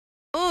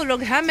Oh,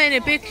 look how many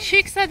big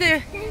chicks are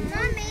there.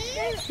 Mommy?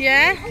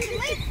 Yeah?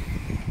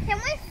 Can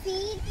we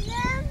feed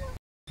them?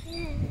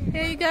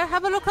 Here you go.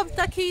 Have a look at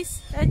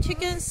duckies and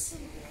chickens.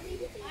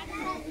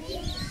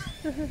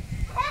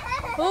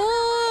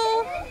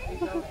 Oh!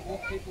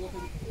 Walk people up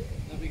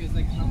and, because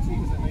they can't see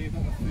because they know you've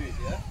got the food,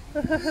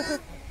 yeah?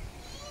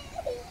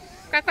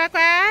 Quack, quack,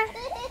 quack.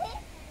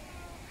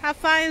 How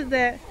fun is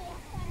that?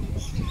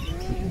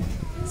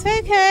 It's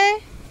okay.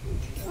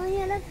 Oh,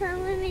 yeah, look,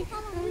 come with me.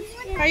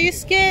 Are you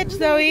scared,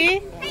 Zoe?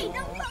 Hey,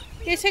 don't poke.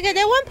 It's okay.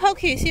 They won't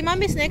poke you. See,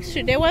 Mommy's next to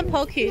you. They won't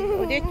poke you.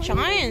 Oh, they're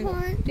giant.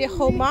 They're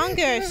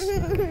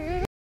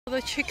humongous.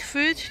 The chick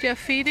food. They're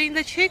feeding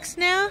the chicks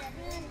now.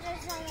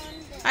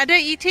 Are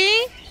they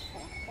eating?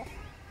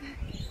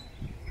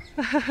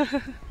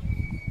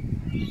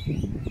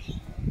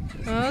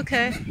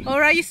 Okay.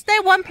 Alright, you stay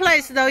one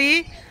place,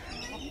 Zoe.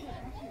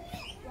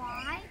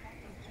 Why?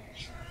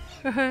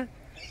 Oh,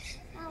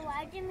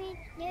 Why do you mean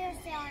you're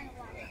selling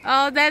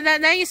one?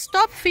 then you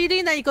stop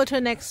feeding, then you go to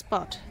the next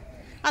spot.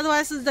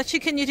 Otherwise, the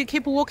chicken need to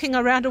keep walking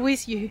around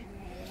with you.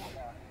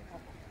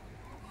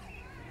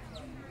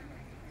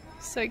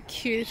 So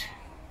cute.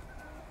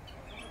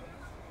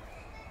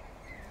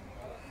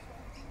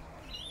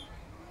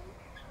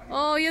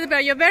 Oh, you're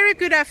very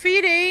good at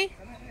feeding.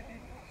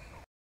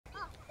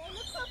 Oh, they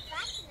look so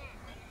fat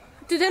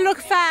now. Do they look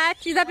fat?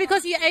 Is that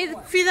because you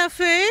feed them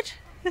food?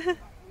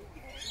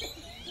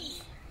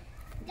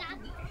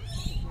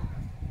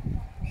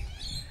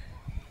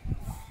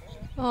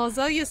 Oh,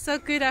 Zoe, you're so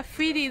good at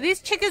feeding.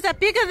 These chickens are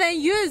bigger than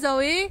you,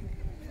 Zoe. I'm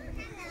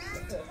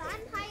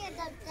higher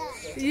than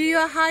them. You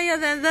are higher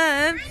than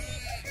them.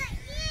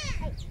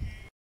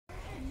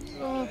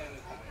 Oh,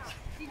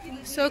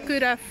 so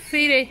good at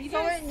feeding.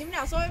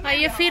 Are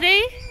you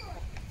feeding?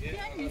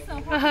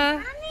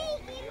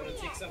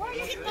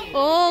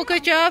 Oh,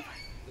 good job.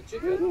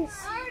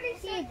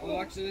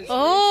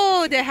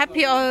 Oh, they're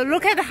happy. Oh,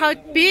 look at how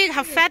big,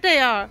 how fat they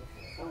are.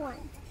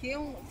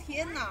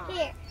 天哪，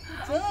 Here.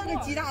 这个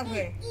鸡大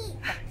腿，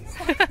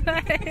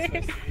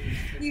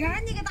你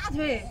看那个大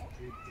腿，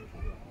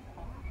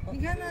你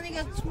看它那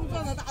个粗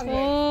壮的大腿。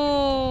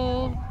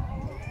Oh.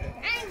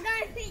 I'm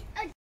gonna feed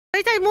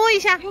a 再摸一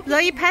下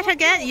Zoe, pat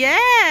again.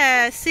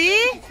 Yeah, see?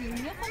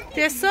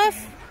 They're so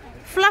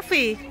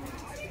fluffy.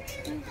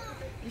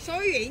 你稍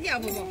微远一点，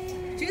婆婆，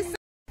就是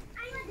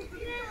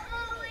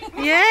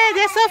Yeah,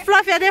 they're so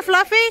fluffy. Are they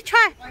fluffy?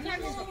 Try.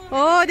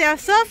 Oh, they're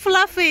so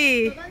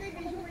fluffy.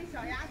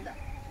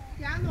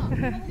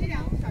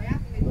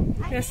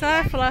 They're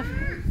so fluffy.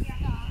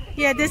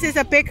 Yeah, this is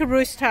a big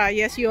rooster.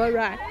 Yes, you are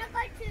right.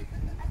 go to a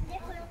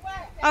different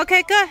one.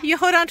 Okay, good. You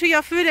hold on to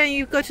your food and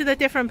you go to the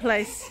different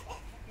place.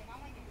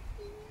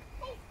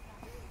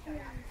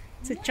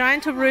 It's a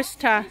giant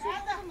rooster.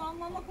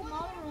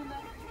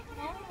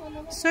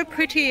 So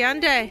pretty,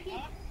 aren't they?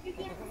 The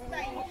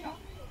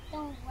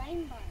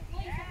rainbow.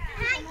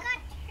 I got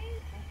two.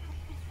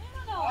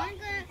 I'm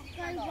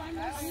gonna go one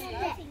more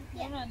step.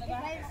 Yeah.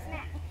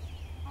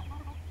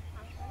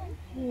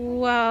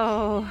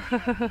 Wow.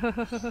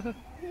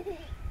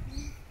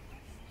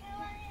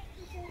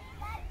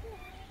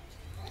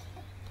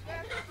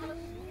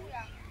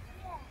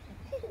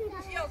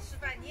 既要吃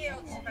饭，你也要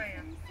吃饭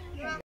呀，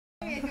对吧？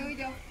也丢一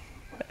丢，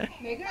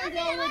每个人都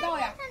要味道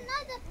呀。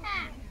 Another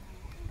pack.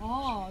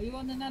 Oh, you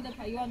want another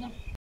pack? You want no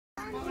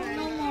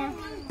more?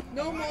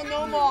 No more,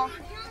 no more.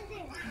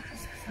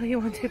 So you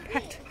want to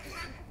pet?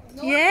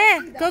 Yeah,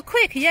 go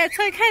quick. Yeah, it's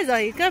okay,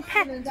 Zoe. Go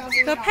pet.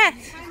 Go pet.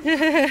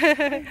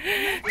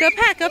 Go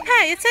pet, go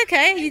pet. It's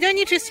okay. You don't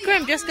need to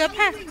scream. Just go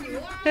pet.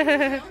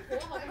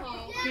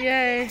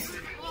 Yay.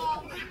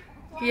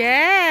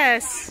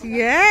 Yes,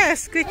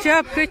 yes. Good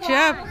job, good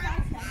job.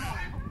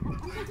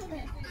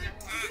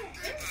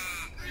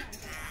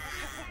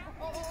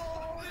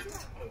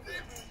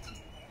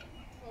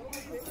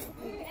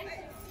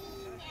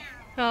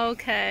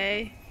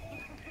 Okay.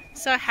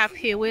 So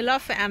happy. We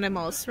love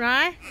animals,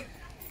 right?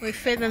 We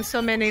feed them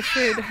so many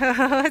food.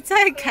 It's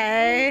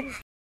okay.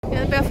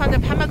 You better find the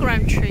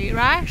pomegranate tree,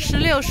 right?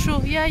 16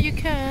树. Yeah, you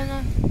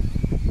can.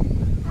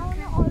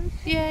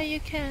 Yeah, you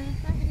can.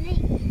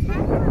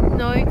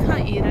 No, you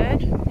can't eat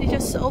it. You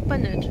just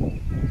open it.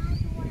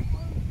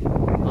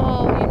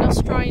 Oh, you're not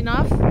strong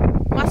enough?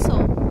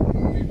 Muscle.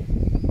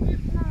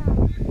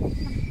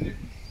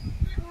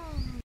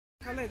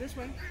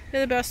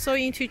 Isabel's so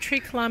into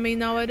tree climbing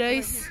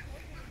nowadays.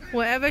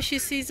 Wherever she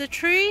sees a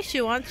tree, she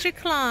wants to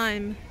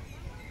climb.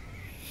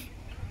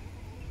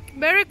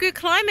 Very good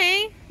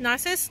climbing.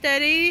 Nice and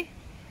steady.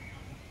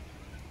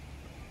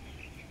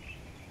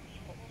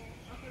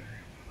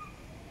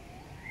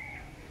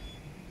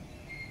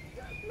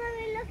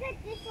 Mommy, look at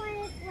this one.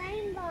 It's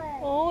rainbow.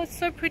 Oh, it's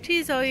so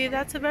pretty, Zoe.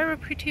 That's a very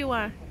pretty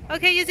one.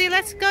 Okay, Izzy,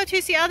 let's go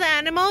to see other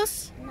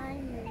animals. I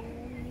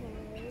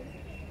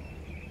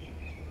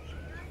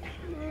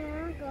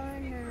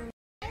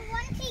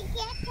want to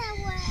get a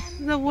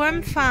worm. The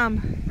worm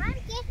farm. I'm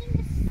getting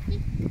the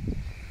stick.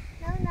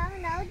 No.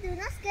 Do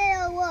not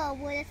scare a worm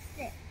with a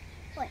stick.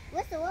 Wait,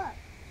 what's the worm?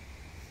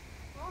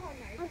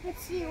 I can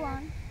see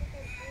one.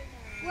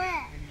 Where?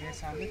 And there's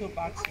some little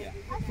bugs here.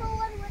 I saw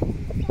one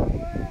with the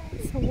worm.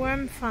 It's a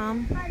worm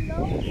farm. I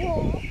love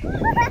worms.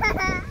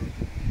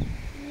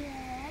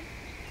 Yeah.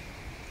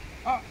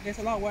 Oh, there's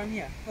a lot of worm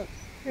here. Look.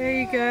 There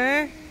you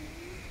go.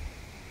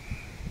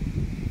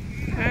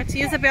 That's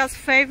Isabel's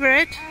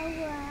favorite. A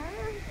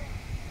worm.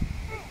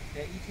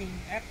 They're eating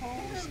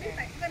apples and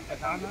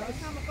bananas.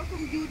 Sao mà có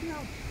không vui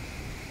không?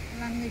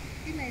 Là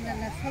cái này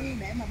là phân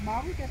để mà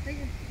bón cho cái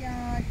cho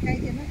cây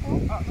cho nó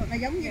tốt. Là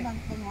giống như bà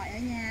ngoại ở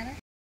nhà đó.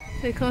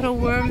 They got a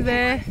worm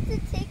there. It's a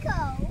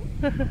tickle.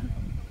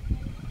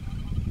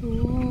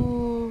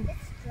 Ooh.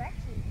 It's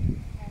stretchy.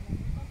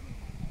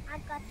 I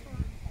got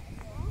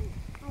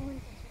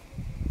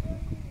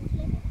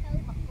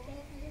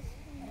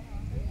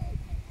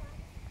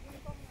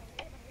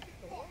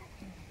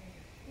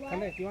Kale,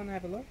 do you want to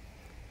have a look?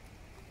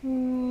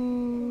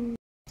 Ooh.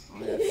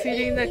 They're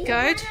feeding the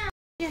goat.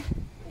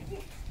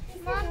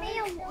 Mommy,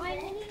 I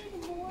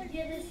need more.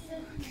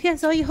 Here,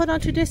 Zoe, hold on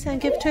to this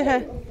and give to her.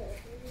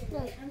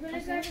 Look,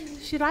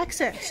 She likes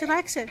it. She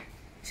likes it.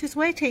 She's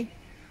waiting.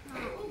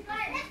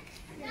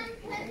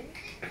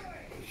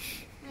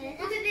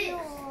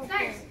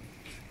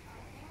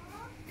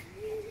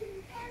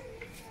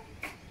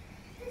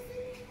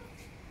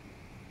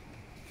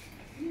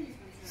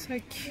 So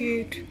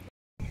cute.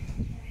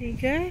 There you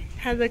go.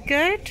 Have a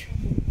goat.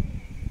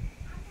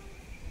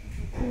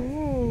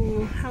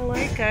 Ooh,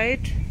 hello goat.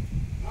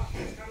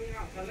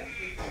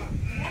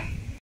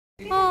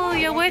 Oh,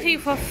 you're waiting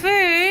for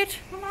food.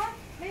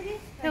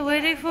 They're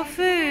waiting for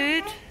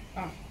food.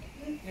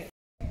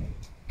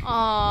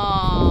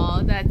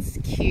 Oh, that's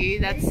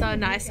cute. That's so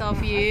nice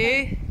of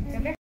you.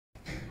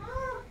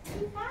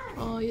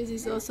 Oh, yes,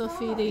 he's also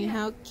feeding.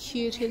 How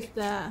cute is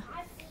that?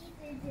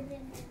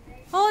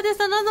 Oh, there's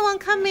another one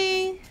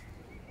coming.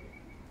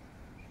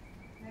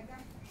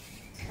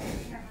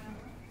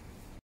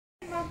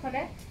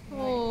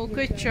 Oh,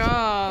 good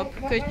job.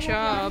 Good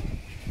job.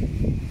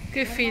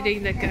 Good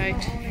feeding the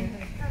goat.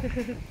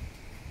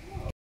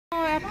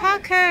 Oh,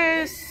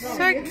 alpacas.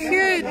 So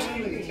cute.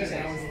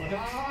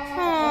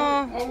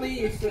 Oh.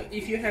 Only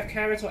if you have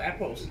carrots or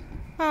apples.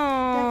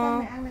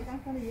 Oh. Ăn này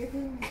con này dễ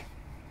thương.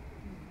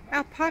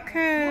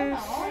 Alpacas.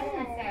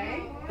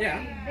 Yeah.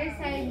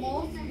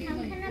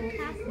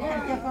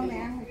 Cho con này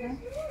ăn được không?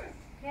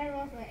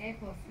 how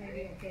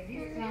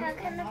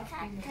can I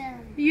pack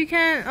them? You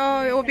can,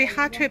 oh, it will be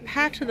hard to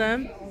pet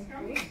them.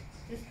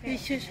 You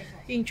should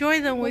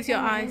enjoy them with your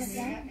eyes.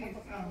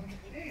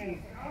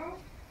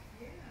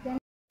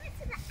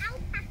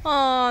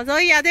 Oh,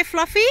 Zoe, are they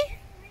fluffy?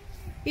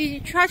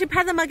 You try to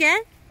pet them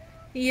again?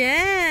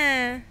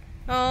 Yeah.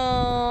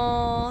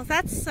 Oh,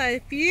 that's so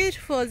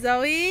beautiful,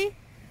 Zoe.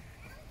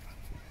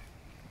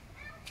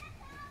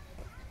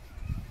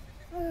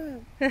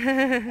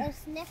 They're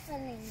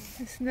sniffling.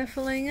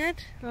 Sniffling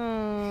it?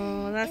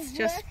 Oh, that's It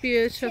just works to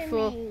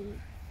beautiful. me.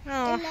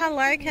 Oh, It hello.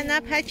 loves Can I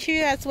me. pet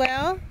you as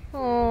well?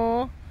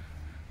 Oh,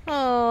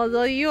 oh,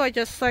 Zoe, you are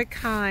just so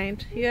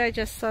kind. You are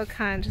just so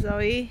kind,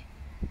 Zoe.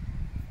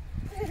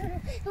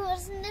 It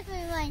was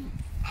sniffing like,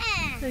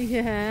 ah.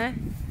 Yeah,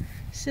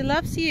 she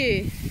loves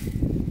you.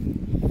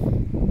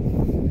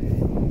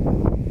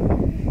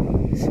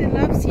 She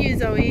loves you,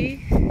 Zoe.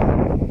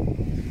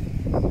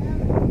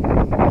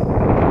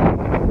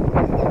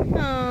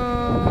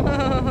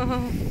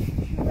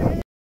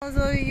 Oh,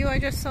 Zoe, you are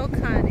just so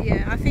kind.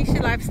 Yeah, I think she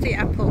likes the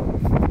apple.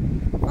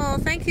 Oh,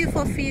 thank you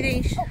for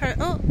feeding her.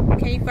 Oh,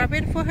 can you grab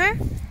it for her?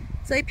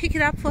 Zoe, pick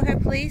it up for her,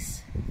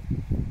 please.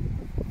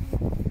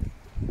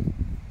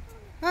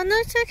 Oh, no,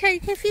 it's okay. You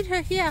can feed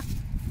her here.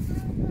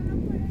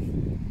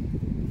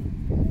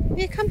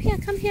 Yeah, come here,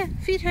 come here.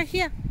 Feed her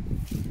here.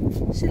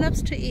 She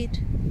loves to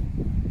eat.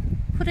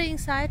 Put it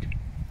inside.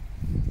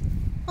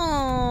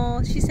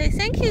 Oh, she says,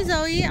 thank you,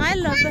 Zoe. I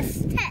love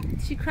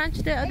it. She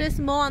crunched it. Oh, there's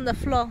more on the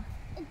floor.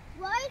 It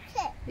broke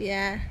it.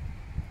 Yeah.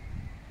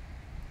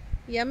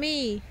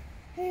 Yummy.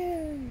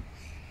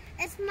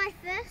 It's my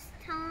first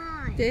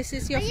time. This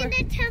is your I'm first.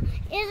 gonna tell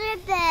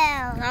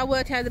Isabel. I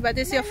will tell you, but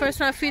this is your first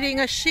time feeding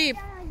a sheep.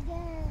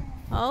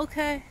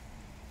 Okay.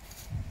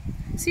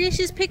 See,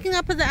 she's picking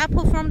up the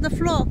apple from the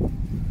floor.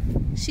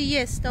 She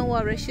is. Don't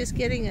worry, she's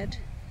getting it.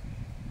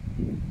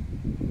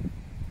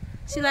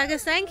 She like,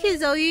 thank you,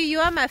 Zoe. You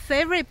are my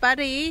favorite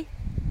buddy.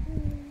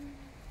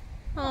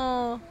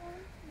 Oh,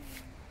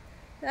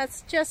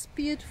 that's just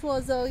beautiful,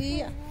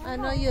 Zoe. I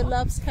know you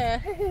loves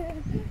her.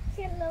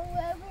 She loves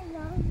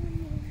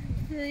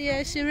me.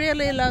 Yeah, she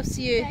really loves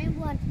you. I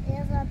want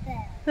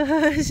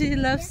Isabel. She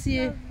loves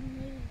you.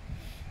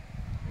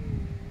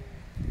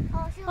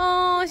 Love me.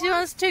 Oh, she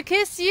wants to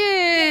kiss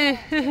you.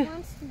 She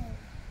wants me.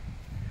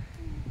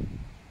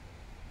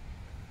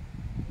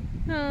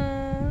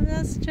 Oh,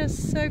 that's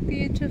just so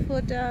beautiful,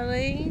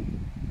 darling.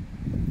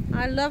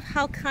 I love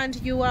how kind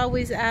you are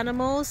with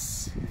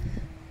animals.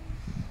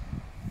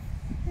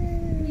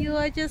 You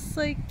are just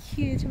so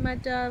cute, my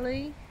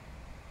darling.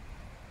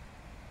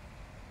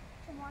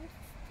 She wants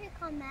to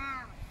come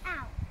out.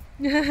 Out.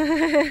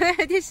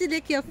 Did she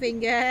lick your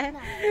finger?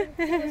 It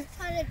was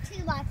kind of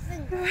too much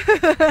finger.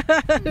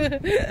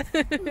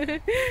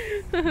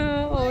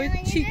 Oh,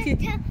 cheeky.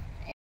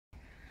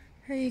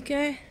 There you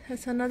go.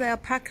 That's another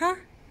alpaca.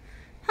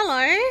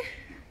 Hello.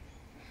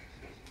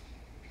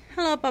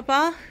 Hello,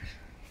 Baba.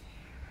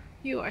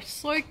 You are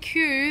so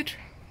cute.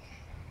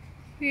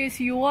 Yes,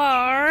 you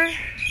are.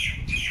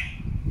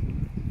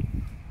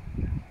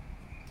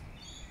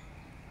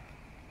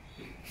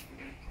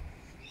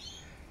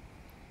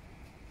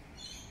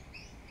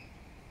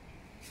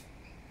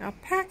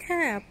 Alpaca,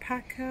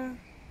 alpaca.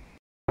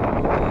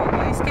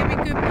 Oh, he's giving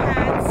good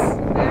pats.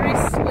 Very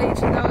sweet,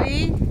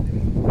 Zoe.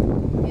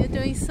 You're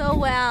doing so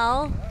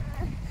well.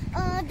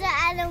 All the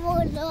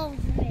animals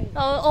love me. Oh,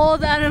 all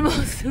the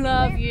animals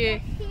love you.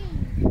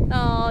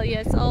 Oh,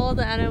 yes, all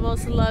the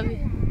animals love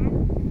you.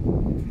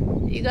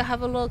 You go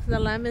have a look. The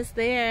lamb is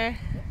there.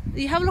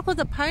 You have a look at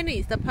the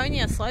ponies. The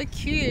ponies are so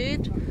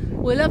cute.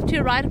 We love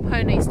to ride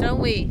ponies, don't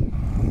we?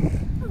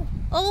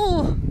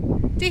 Oh,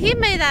 did he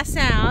make that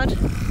sound?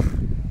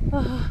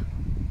 Oh.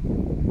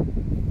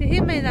 Did he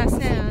make that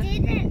sound? She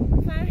did it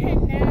from her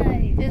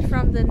nose. It's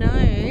from the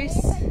nose.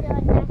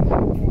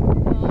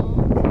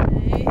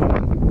 Okay.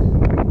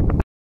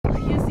 Oh,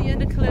 here's the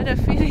undulator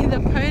feeding the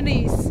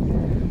ponies.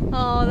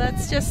 Oh,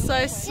 that's just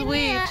so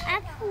sweet.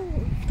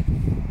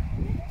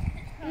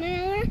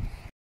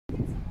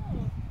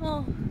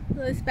 Oh,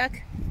 it's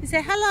back. You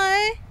say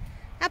hello.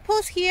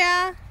 Apple's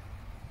here.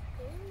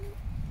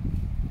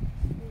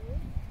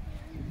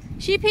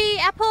 Sheepy,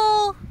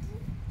 apple.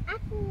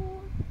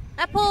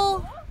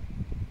 Apple.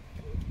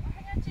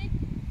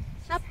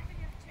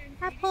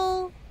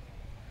 Apple.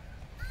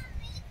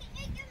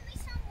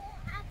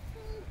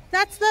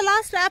 That's the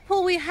last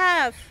apple we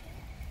have.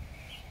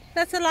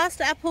 That's the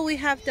last apple we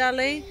have,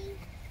 darling.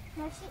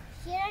 No, she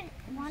didn't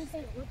want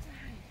to.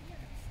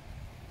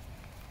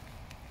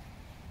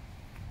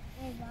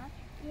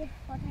 You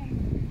put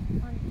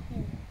him on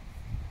here.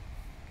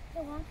 She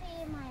wants to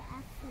eat my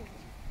apple.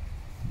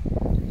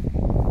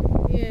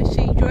 Yeah,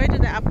 she enjoyed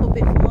the apple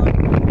before.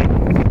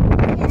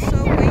 It's so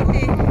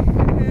windy.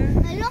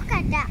 Look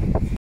at that.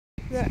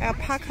 The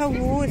alpaca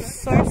wool is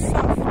so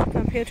soft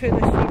compared to the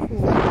sheep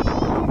wool.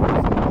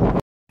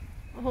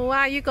 Oh,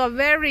 wow, you got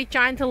very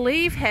giant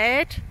leaf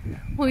head.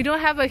 We don't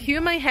have a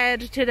human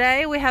head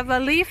today. We have a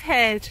leaf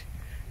head.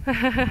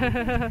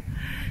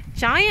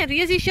 Giant.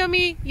 Yes, you show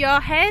me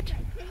your head.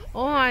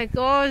 Oh my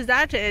gosh,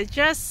 that is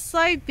just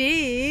so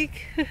big.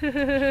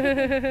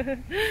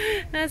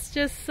 That's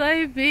just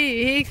so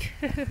big.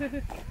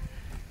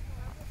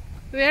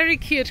 Very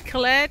cute,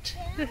 Colette.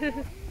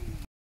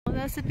 Oh,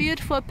 that's a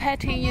beautiful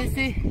petting, you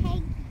see.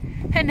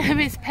 Her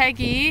name is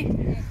Peggy.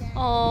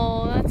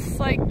 Oh, that's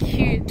so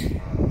cute.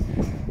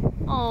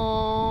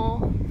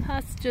 Oh,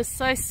 that's just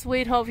so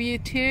sweet of you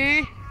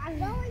too.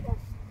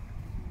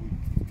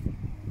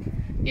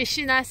 Is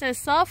she nice and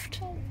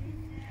soft?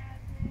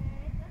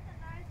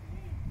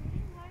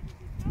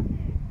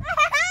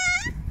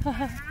 Say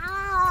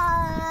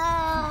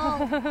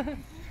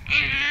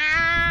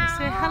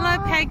hello,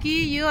 Peggy.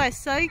 You are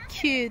so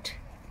cute.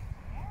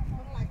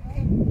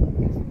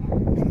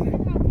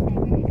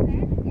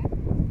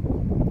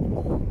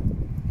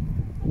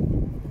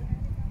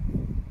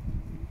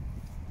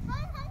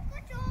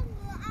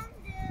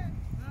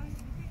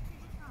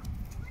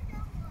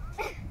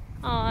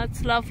 Oh,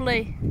 that's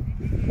lovely.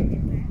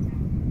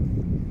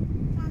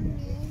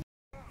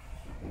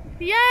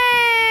 Yay!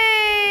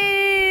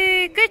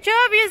 Good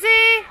job,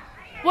 Izzy.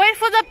 Wait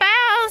for the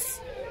bounce.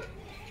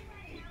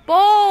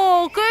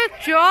 Oh, good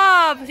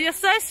job. You're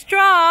so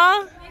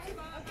strong.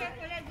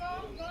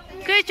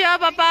 Good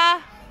job,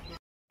 Papa.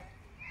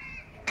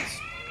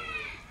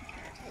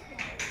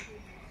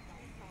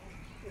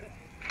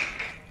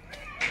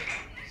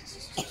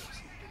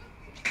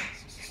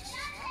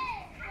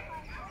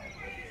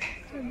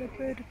 And the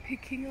bird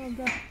picking on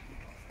the